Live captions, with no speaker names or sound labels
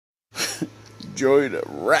Joey the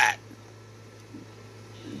rat.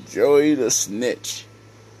 Joey the snitch.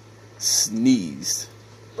 Sneezed.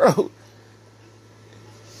 Bro,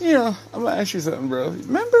 you know, I'm going to ask you something, bro.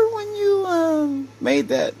 Remember when you made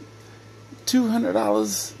that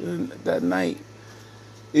 $200 that night?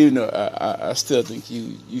 Even though I still think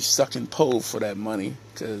you sucking pole for that money,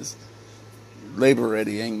 because Labor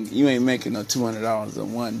Ready you ain't making no $200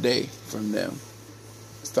 in one day from them.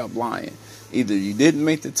 Stop lying. Either you didn't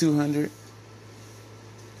make the 200,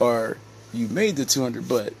 or you made the 200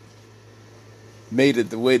 but made it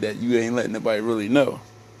the way that you ain't letting nobody really know.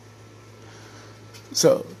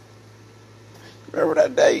 So remember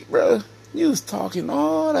that day, bro? You was talking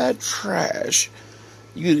all that trash.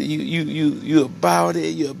 You about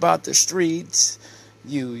it. You about the streets.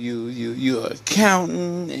 You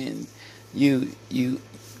accounting, and you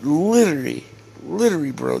literally,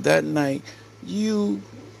 bro. That night,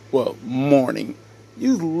 morning,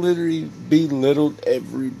 you literally belittled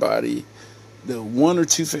everybody. The one or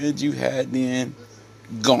two fans you had then,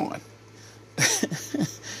 gone.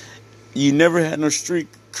 You never had no street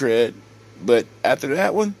cred, but after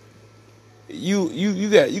that one, you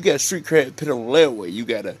got street cred put on layaway. You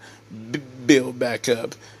gotta build back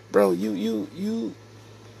up, bro. You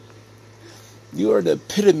are the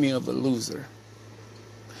epitome of a loser.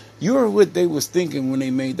 You are what they was thinking when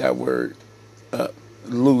they made that word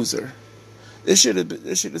loser. They should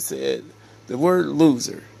have said the word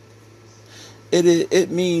loser.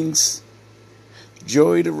 It means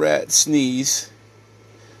Joey the rat sneeze.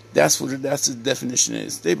 That's the definition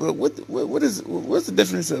is. What's the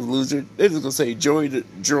definition of loser? They're just gonna say Joey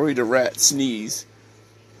the rat sneeze.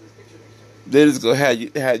 They're just gonna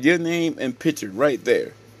have your name and picture right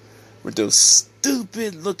there, with those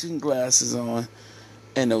stupid looking glasses on,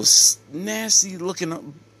 and those nasty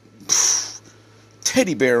looking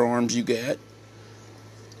teddy bear arms you got.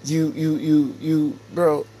 You,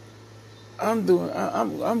 bro. I'm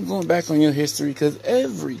going back on your history, because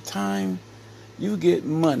every time you get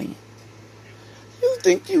money, you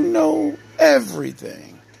think you know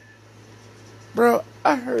everything. Bro,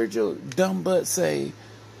 I heard your dumb butt say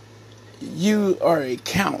you are an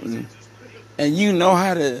accountant and you know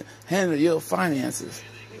how to handle your finances.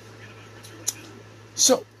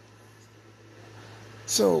 So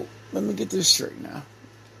let me get this straight now.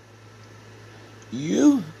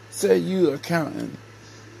 You said you are accountant,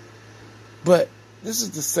 but this is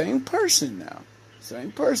the same person now.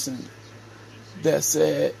 Same person that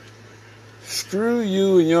said, screw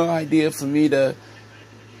you and your idea for me to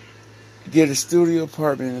get a studio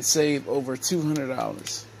apartment and save over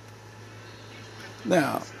 $200.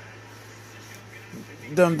 Now,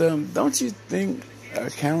 don't you think an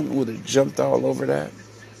accountant would have jumped all over that?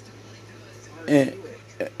 And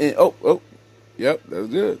yep, that's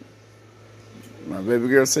good. My baby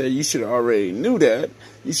girl said you should have already knew that.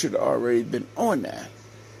 You should have already been on that.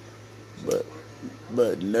 But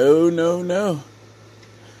no.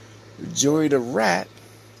 Joey the rat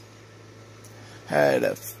had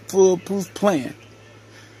a foolproof plan.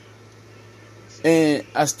 And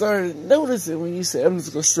I started noticing when you said, I'm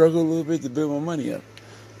just going to struggle a little bit to build my money up.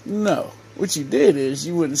 No. What you did is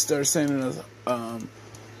you wouldn't start sending us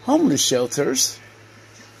homeless shelters.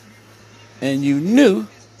 And you knew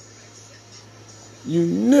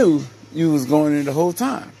you was going in the whole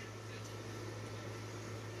time.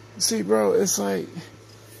 See, bro, it's like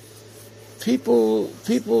people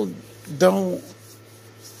don't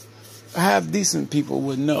have decent people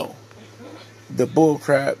would know the bull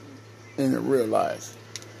crap in the real life.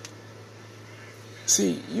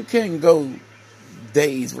 See, you can't go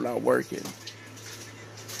days without working.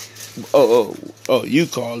 Oh, you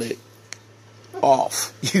call it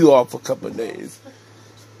off. You off a couple of days.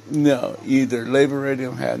 No, either Labor Ready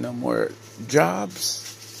don't have no more jobs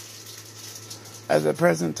at the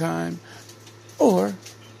present time, or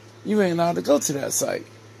you ain't allowed to go to that site.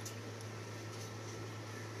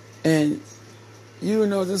 And you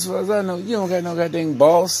know this, as far as I know, you don't got no goddamn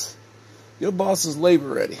boss. Your boss is Labor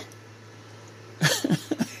Ready.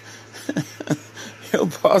 Your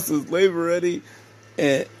boss is Labor Ready,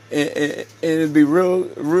 and it'd be real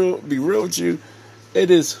with you.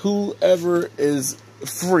 It is whoever is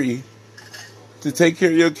free to take care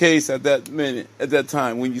of your case at that minute, at that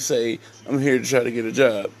time when you say, I'm here to try to get a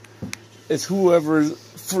job. It's whoever's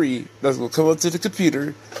free that's going to come up to the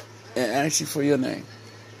computer and ask you for your name.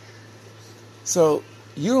 So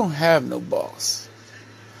you don't have no boss.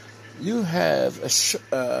 You have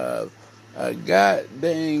a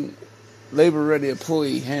goddamn Labor Ready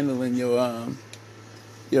employee handling your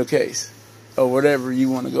case or whatever you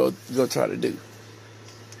want to go try to do.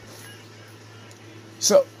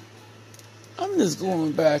 So I'm just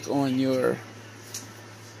going back on your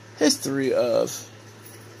history of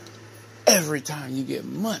every time you get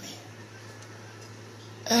money,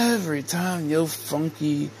 every time your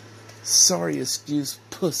funky, sorry excuse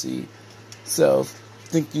pussy self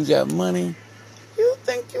think you got money, you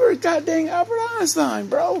think you're a goddamn Albert Einstein,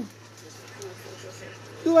 bro.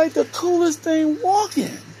 You like the coolest thing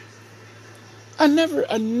walking. I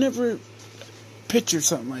never pictured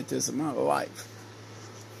something like this in my life.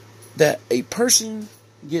 That a person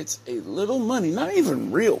gets a little money, not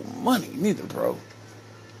even real money, neither, bro.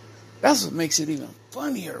 That's what makes it even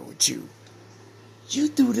funnier with you. You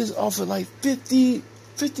do this off of like $50,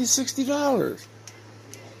 $60.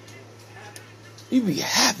 You be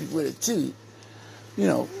happy with it too. You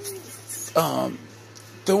know,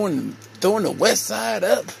 throwing the West Side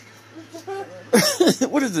up.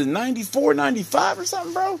 What is it, 94, 95 or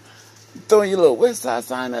something, bro? Throwing your little West Side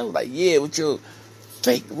sign up, like, yeah, with your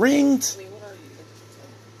fake rings.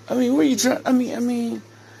 I mean, where you trying? I mean,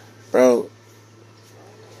 bro,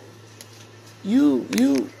 you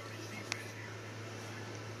really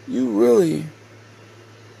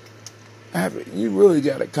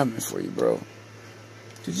got it coming for you, bro.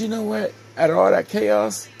 Cause you know what? Out of all that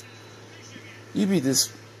chaos, you be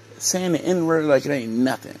just saying the N-word like it ain't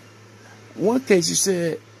nothing. In one case, you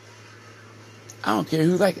said, I don't care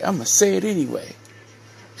who like it, I'm gonna say it anyway,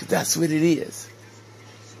 cause that's what it is.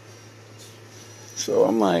 So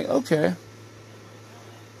I'm like, okay,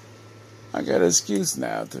 I got an excuse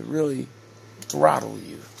now to really throttle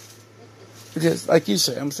you. Because like you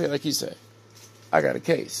say, I'm gonna say it like you say, I got a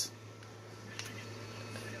case.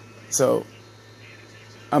 So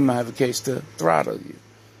I'm gonna have a case to throttle you.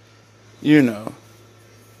 You know,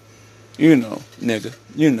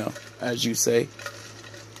 nigga, as you say.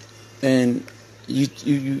 And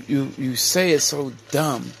you say it so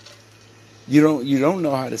dumb. You don't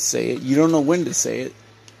know how to say it. You don't know when to say it.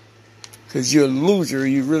 Cause you're a loser.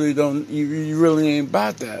 You really ain't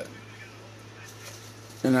about that.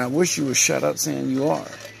 And I wish you would shut up saying you are.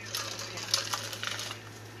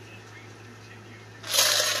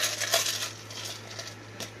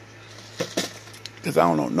 Cause I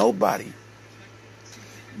don't know nobody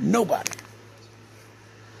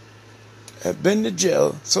have been to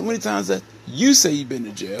jail so many times that you say you've been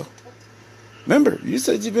to jail. Remember, you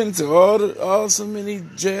said you've been to so many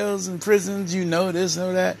jails and prisons, you know this,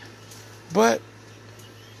 know that. But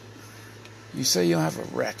you say you don't have a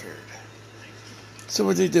record. So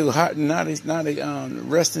what they do? Now they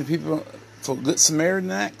arresting people for Good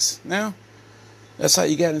Samaritan acts now? That's how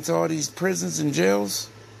you got into all these prisons and jails?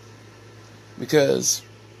 Because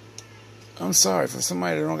I'm sorry, for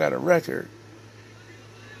somebody that don't got a record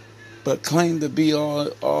but claim to be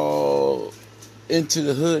all into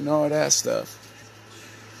the hood and all that stuff.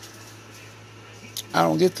 I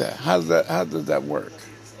don't get that. How does that work?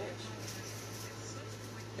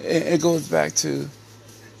 It goes back to,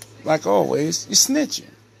 like always, you're snitching.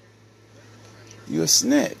 You're a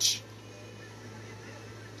snitch.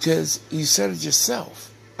 Because you said it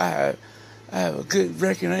yourself. I have a good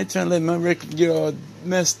record. I ain't trying to let my record get all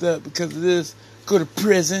messed up because of this. Go to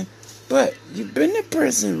prison. But you've been to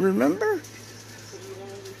prison, remember?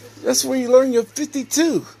 That's where you learn your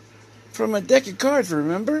 52 from a deck of cards,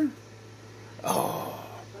 remember? Oh.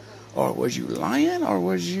 Or was you lying? Or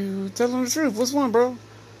was you telling the truth? Which one, bro?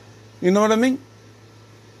 You know what I mean?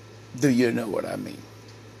 Do you know what I mean?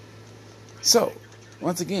 So,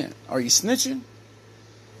 once again, are you snitching?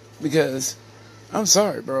 Because, I'm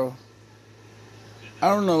sorry, bro. I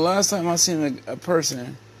don't know, last time I seen a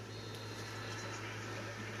person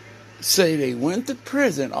say they went to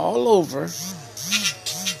prison all over.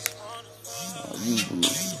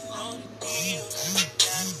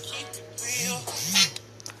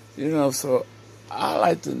 So I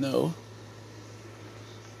like to know,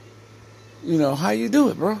 how you do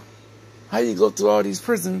it, bro. How you go through all these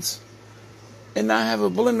prisons and not have a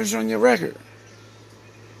blemish on your record.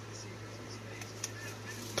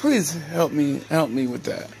 Please help me with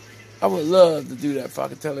that. I would love to do that if I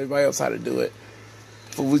could tell everybody else how to do it.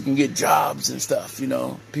 So we can get jobs and stuff,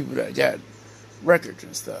 people that got records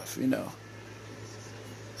and stuff,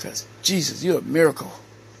 Because, Jesus, you're a miracle.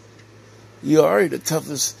 You're already the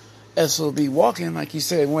toughest SOB walking, like you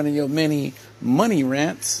said in one of your many money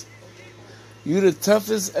rants. You're the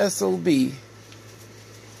toughest SOB,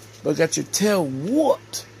 but got your tail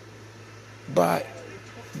whooped by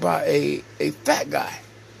a fat guy.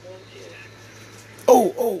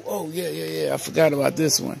 Oh, yeah, I forgot about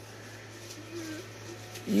this one.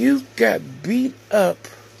 You got beat up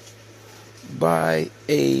by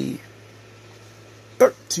a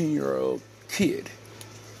 13-year-old kid.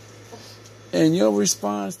 And your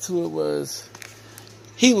response to it was,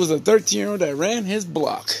 He was a 13-year-old that ran his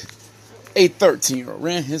block. A 13-year-old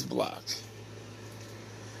ran his block.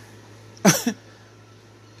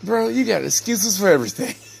 Bro, you got excuses for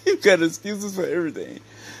everything. You got excuses for everything.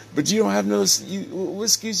 But you don't have no... what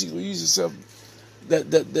excuse you can use yourself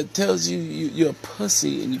that tells you you're a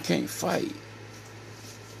pussy and you can't fight?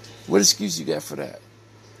 What excuse you got for that?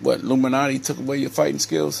 What, Illuminati took away your fighting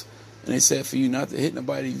skills? And they said for you not to hit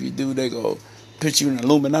nobody. If you do, they go put you in an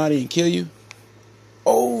Illuminati and kill you?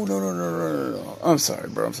 Oh, no. I'm sorry,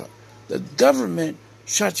 bro. I'm sorry. The government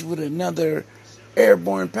shot you with another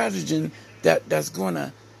airborne pathogen that's going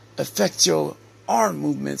to affect your arm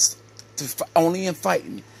movements only in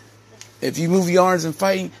fighting. If you move your arms in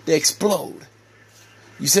fighting, they explode.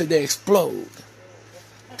 You said they explode.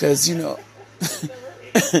 Because, like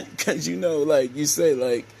you say,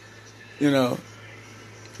 like, you're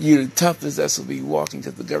the toughest SOB walking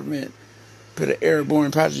because the government put an airborne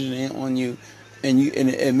pathogen on you and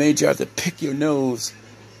it made you have to pick your nose.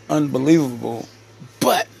 Unbelievable.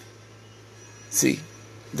 But, see,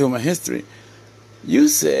 through my history, you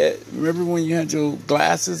said, remember when you had your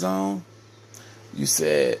glasses on? You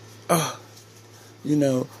said, I'm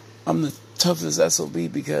the toughest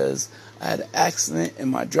SOB because I had an accident and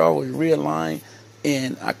my jaw was realigned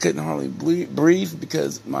and I couldn't hardly breathe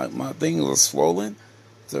because my thing was swollen.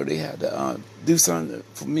 So they had to do something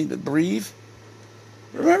for me to breathe.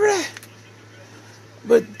 Remember that?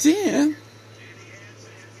 But then,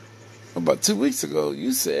 about 2 weeks ago,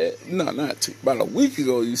 you said, about a week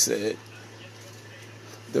ago, you said,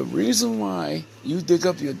 the reason why you dig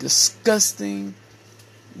up your disgusting,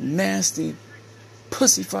 nasty,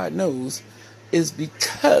 pussyfied nose is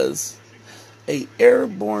because a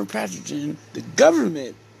airborne pathogen the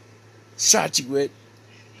government shot you with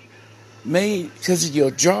made because of your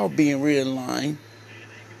jaw being realigned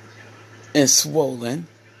and swollen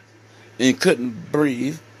and couldn't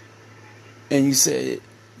breathe, and you said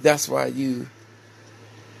that's why you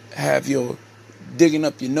have your digging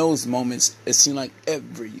up your nose moments, it seemed like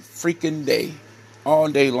every freaking day, all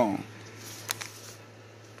day long.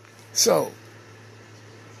 So,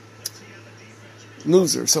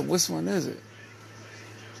 loser. So which one is it?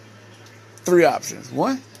 3 options.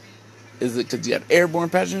 One, is it because you had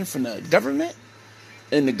airborne pathogen from the government?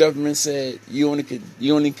 And the government said you only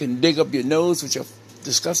can dig up your nose with your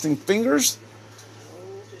disgusting fingers?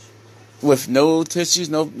 With no tissues,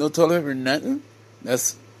 no toilet paper, nothing?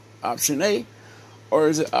 That's option A. Or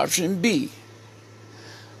is it option B?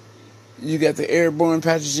 You got the airborne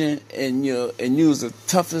pathogen and you was the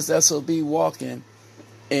toughest SOB walking,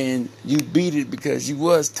 and you beat it because you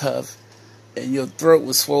was tough and your throat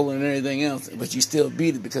was swollen and everything else, but you still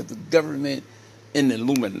beat it because the government and the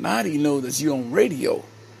Illuminati know that you're on radio,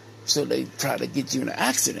 so they try to get you in an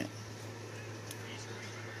accident.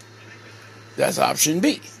 That's option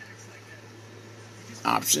B.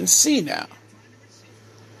 Option C now.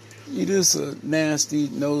 You just a nasty,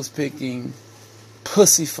 nose-picking,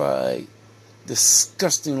 pussyfied,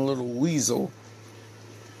 disgusting little weasel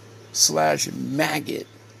 / maggot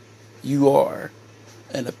you are,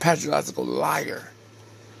 and a pathological liar.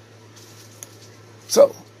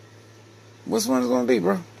 So, which one is going to be,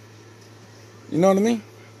 bro? You know what I mean?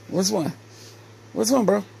 Which one? Which one,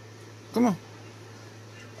 bro? Come on.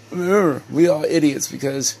 Remember, we all idiots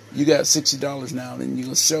because you got $60 now, and you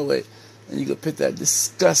can show it, and you can put that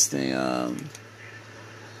disgusting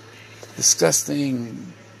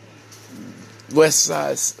west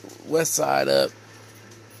side up.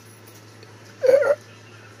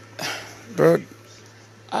 Bro,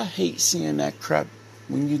 I hate seeing that crap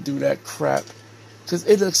when you do that crap because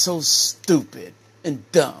it looks so stupid and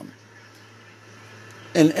dumb.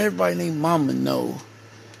 And everybody named Mama know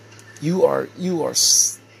you are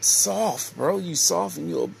soft, bro. You soft and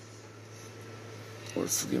you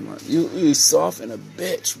soft and a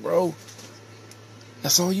bitch, bro.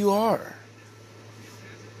 That's all you are.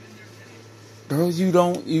 Bro,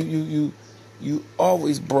 you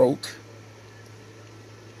always broke.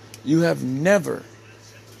 You have never,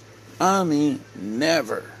 I mean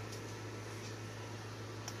never,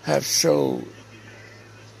 have showed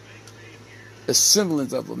a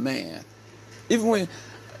semblance of a man. Even when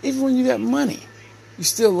you got money, you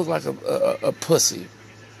still look like a pussy.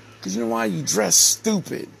 Because you know why? You dress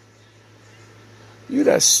stupid. You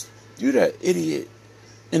that idiot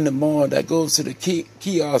in the mall that goes to the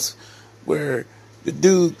kiosk where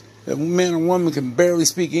the man or woman can barely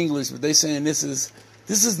speak English, but they saying this is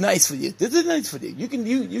nice for you. This is nice for you.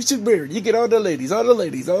 You should wear it. You get all the ladies.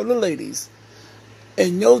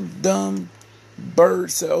 And your dumb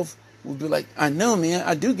bird self would be like, I know, man,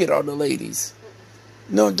 I do get all the ladies.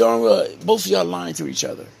 No, darn well, both of y'all lying to each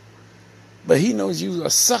other. But he knows you a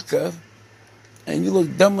sucker, and you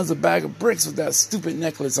look dumb as a bag of bricks with that stupid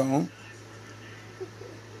necklace on.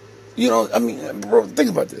 You know, I mean, bro, think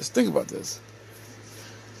about this. Think about this.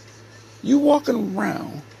 You walking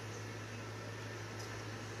around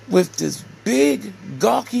with this big,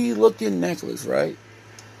 gawky looking necklace, right?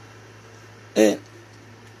 And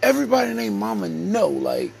everybody and their mama know,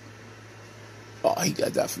 like, oh, he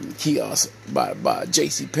got that from the kiosk by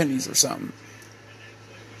J.C. Penney's or something.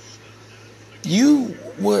 You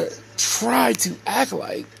would try to act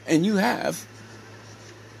like, and you have,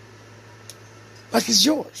 like it's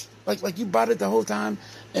yours. Like you bought it the whole time,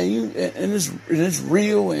 and it's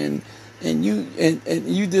real, and you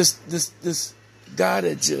this guy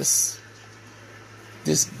that just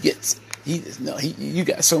gets it. You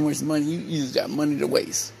got so much money, you just got money to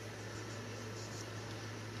waste.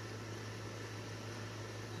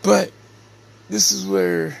 But this is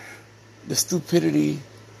where the stupidity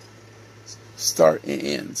starts and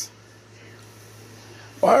ends.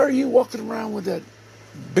 Why are you walking around with that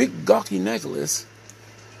big gawky necklace,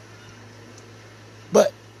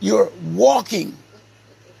 but you're walking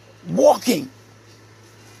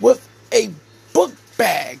with a book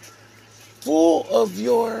bag full of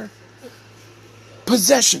your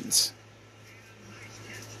possessions?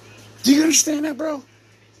 Do you understand that, bro?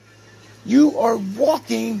 You are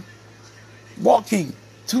walking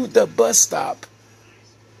to the bus stop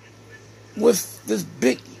with this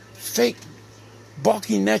big fake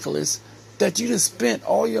bulky necklace that you just spent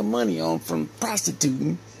all your money on from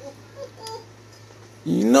prostituting.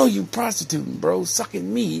 You know you prostituting, bro,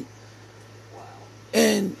 sucking meat.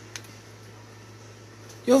 And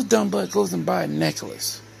your dumb butt goes and buy a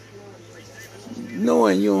necklace,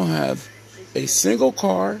 knowing you don't have a single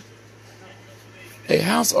car, a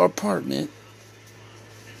house or apartment.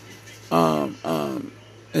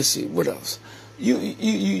 Let's see, what else? You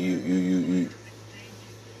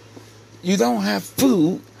don't have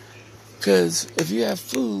food, because if you have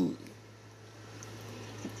food,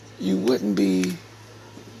 you wouldn't be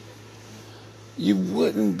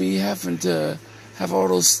having to have all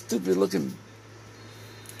those stupid looking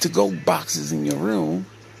to-go boxes in your room.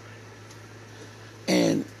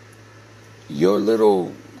 And your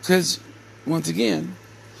little, because once again,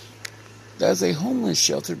 that's a homeless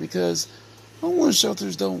shelter, because homeless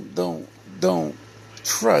shelters don't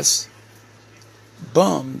trust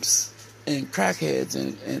bums and crackheads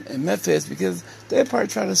and meth heads, because they probably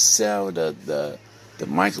try to sell the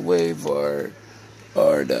microwave or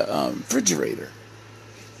the refrigerator.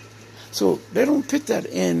 So they don't put that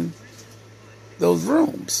in those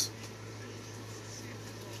rooms.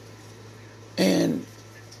 And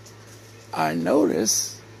I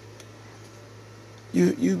notice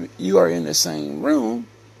you are in the same room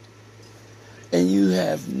and you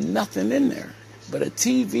have nothing in there but a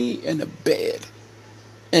TV and a bed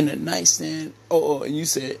and a nightstand. And you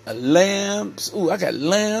said lamps. Ooh, I got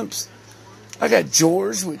lamps. I got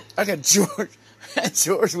George with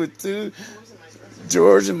two.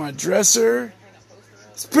 George in my dresser.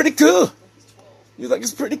 It's pretty cool. You're like,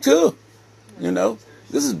 it's pretty cool. You know,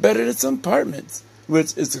 this is better than some apartments,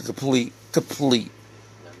 which is a complete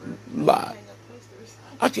lie.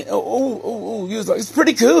 I can, you was like, it's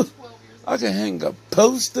pretty cool. I can hang up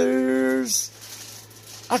posters.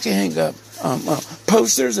 I can hang up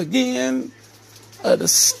posters again. The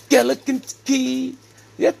skeleton key.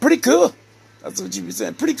 Yeah, pretty cool. That's what you be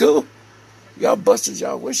saying. Pretty cool. Y'all busters,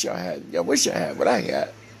 y'all wish y'all had what I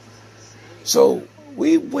had. So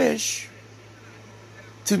we wish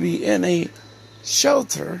to be in a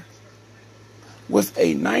shelter with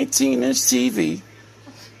a 19-inch TV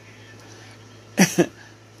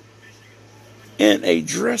and a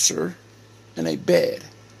dresser and a bed.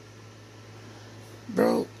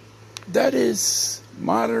 Bro, that is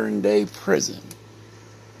modern day prison.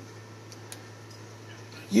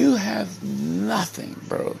 You have nothing,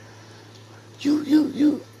 bro.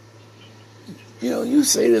 You know, you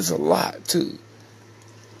say this a lot too.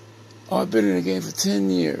 Oh, I've been in the game for 10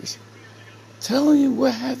 years. Tell me,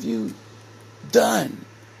 what have you done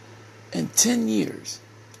in 10 years?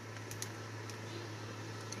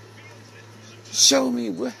 Show me,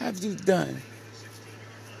 what have you done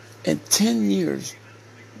in 10 years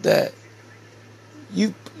that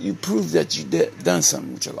you prove that you done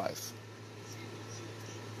something with your life.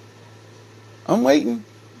 I'm waiting.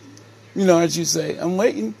 You know, as you say, I'm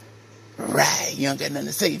waiting. Right, you don't got nothing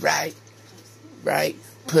to say, right? Right?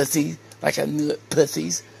 Pussies, like I knew it,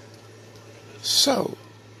 pussies. So,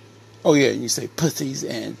 oh yeah, you say pussies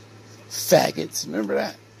and faggots. Remember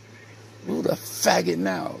that? Who the faggot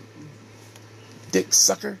now? Dick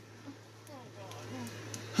sucker?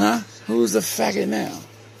 Huh? Who's the faggot now?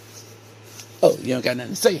 Oh, you don't got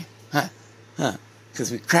nothing to say, huh? Huh?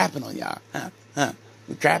 Because we crapping on y'all, huh? Huh?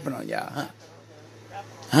 We crapping on y'all, huh?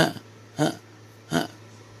 Huh? Huh? Huh?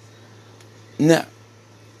 Now,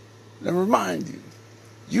 let me remind you,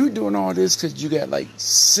 you doing all this because you got like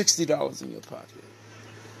 $60 in your pocket.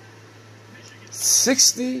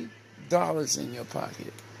 $60 in your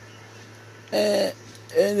pocket. And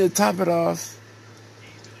to top it off,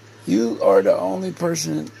 you are the only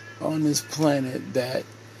person on this planet that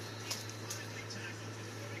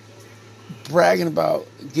bragging about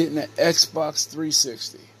getting an Xbox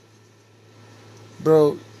 360.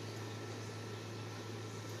 Bro,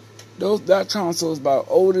 that console is about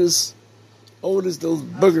old as those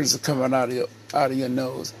boogers are coming out of your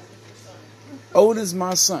nose. Old as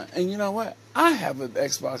my son. And you know what? I have an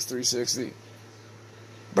Xbox 360.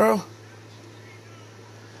 Bro.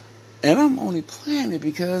 And I'm only playing it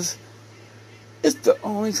because it's the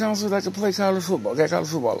only console that can play college football. Got college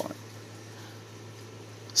football on it.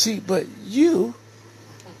 See, but you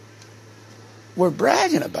were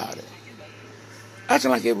bragging about it. Acting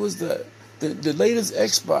like it was the latest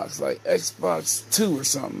Xbox, like Xbox 2 or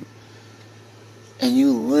something. And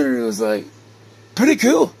you literally was like, pretty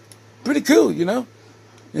cool, you know,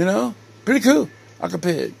 pretty cool. I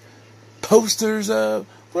compared posters of,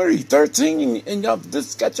 what are you, 13, and y'all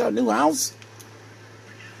just got your new house?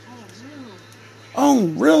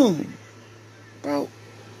 Own room. Bro,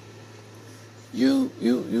 you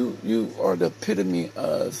are the epitome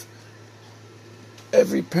of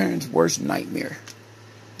every parent's worst nightmare.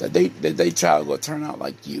 That they child will turn out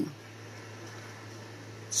like you.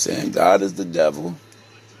 Saying God is the devil.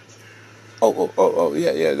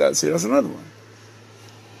 Yeah, that's another one.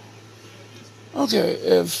 Okay,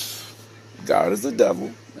 if God is the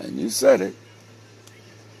devil, and you said it,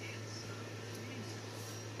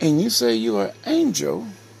 and you say you are an angel,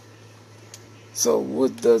 so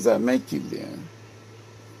what does that make you then?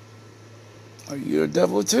 Are you a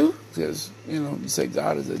devil too? Because, you say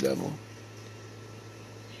God is the devil.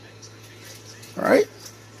 Right?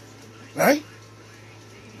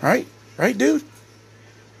 Right, dude?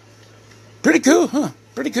 Pretty cool, huh?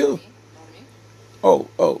 Pretty cool.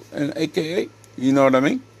 Oh, and AKA, you know what I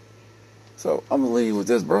mean? So, I'm gonna leave you with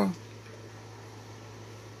this, bro.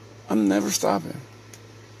 I'm never stopping.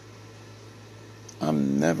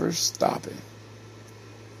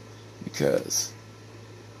 Because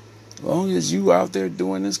as long as you out there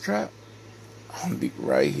doing this crap, I'm gonna be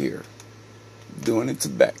right here doing it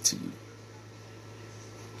back to you.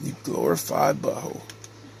 You glorified butthole.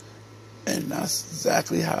 And that's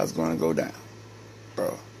exactly how it's going to go down.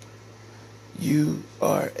 Bro, you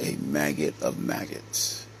are a maggot of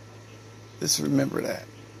maggots. Just remember that.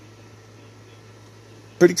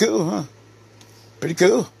 Pretty cool, huh? Pretty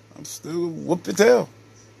cool. I'm still whoop your tail.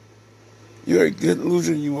 You're a good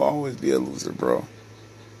loser and you will always be a loser, bro.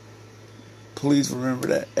 Please remember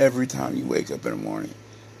that every time you wake up in the morning.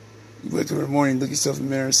 You wake up in the morning, look yourself in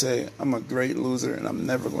the mirror and say, I'm a great loser and I'm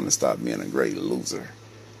never going to stop being a great loser.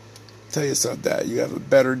 Tell yourself that. You have a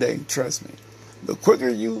better day. Trust me. The quicker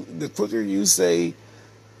you say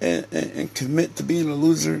and commit to being a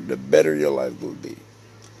loser, the better your life will be.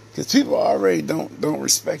 Because people already don't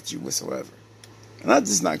respect you whatsoever. And that's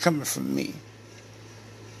just not coming from me.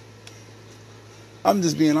 I'm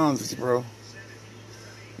just being honest with you, bro.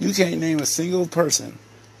 You can't name a single person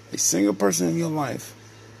in your life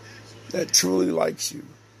that truly likes you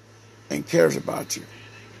and cares about you.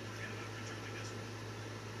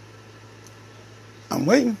 I'm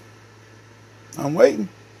waiting.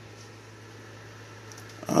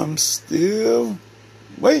 I'm still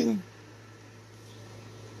waiting.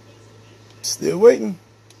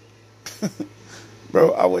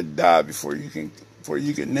 Bro, I would die before you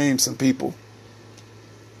can name some people.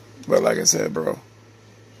 But like I said, bro,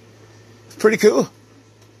 it's pretty cool.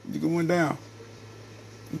 You're going down.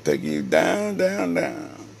 I'm taking you down. The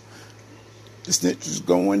snitch is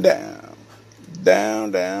going down.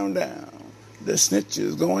 Down. The snitch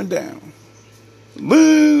is going down.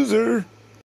 Loser.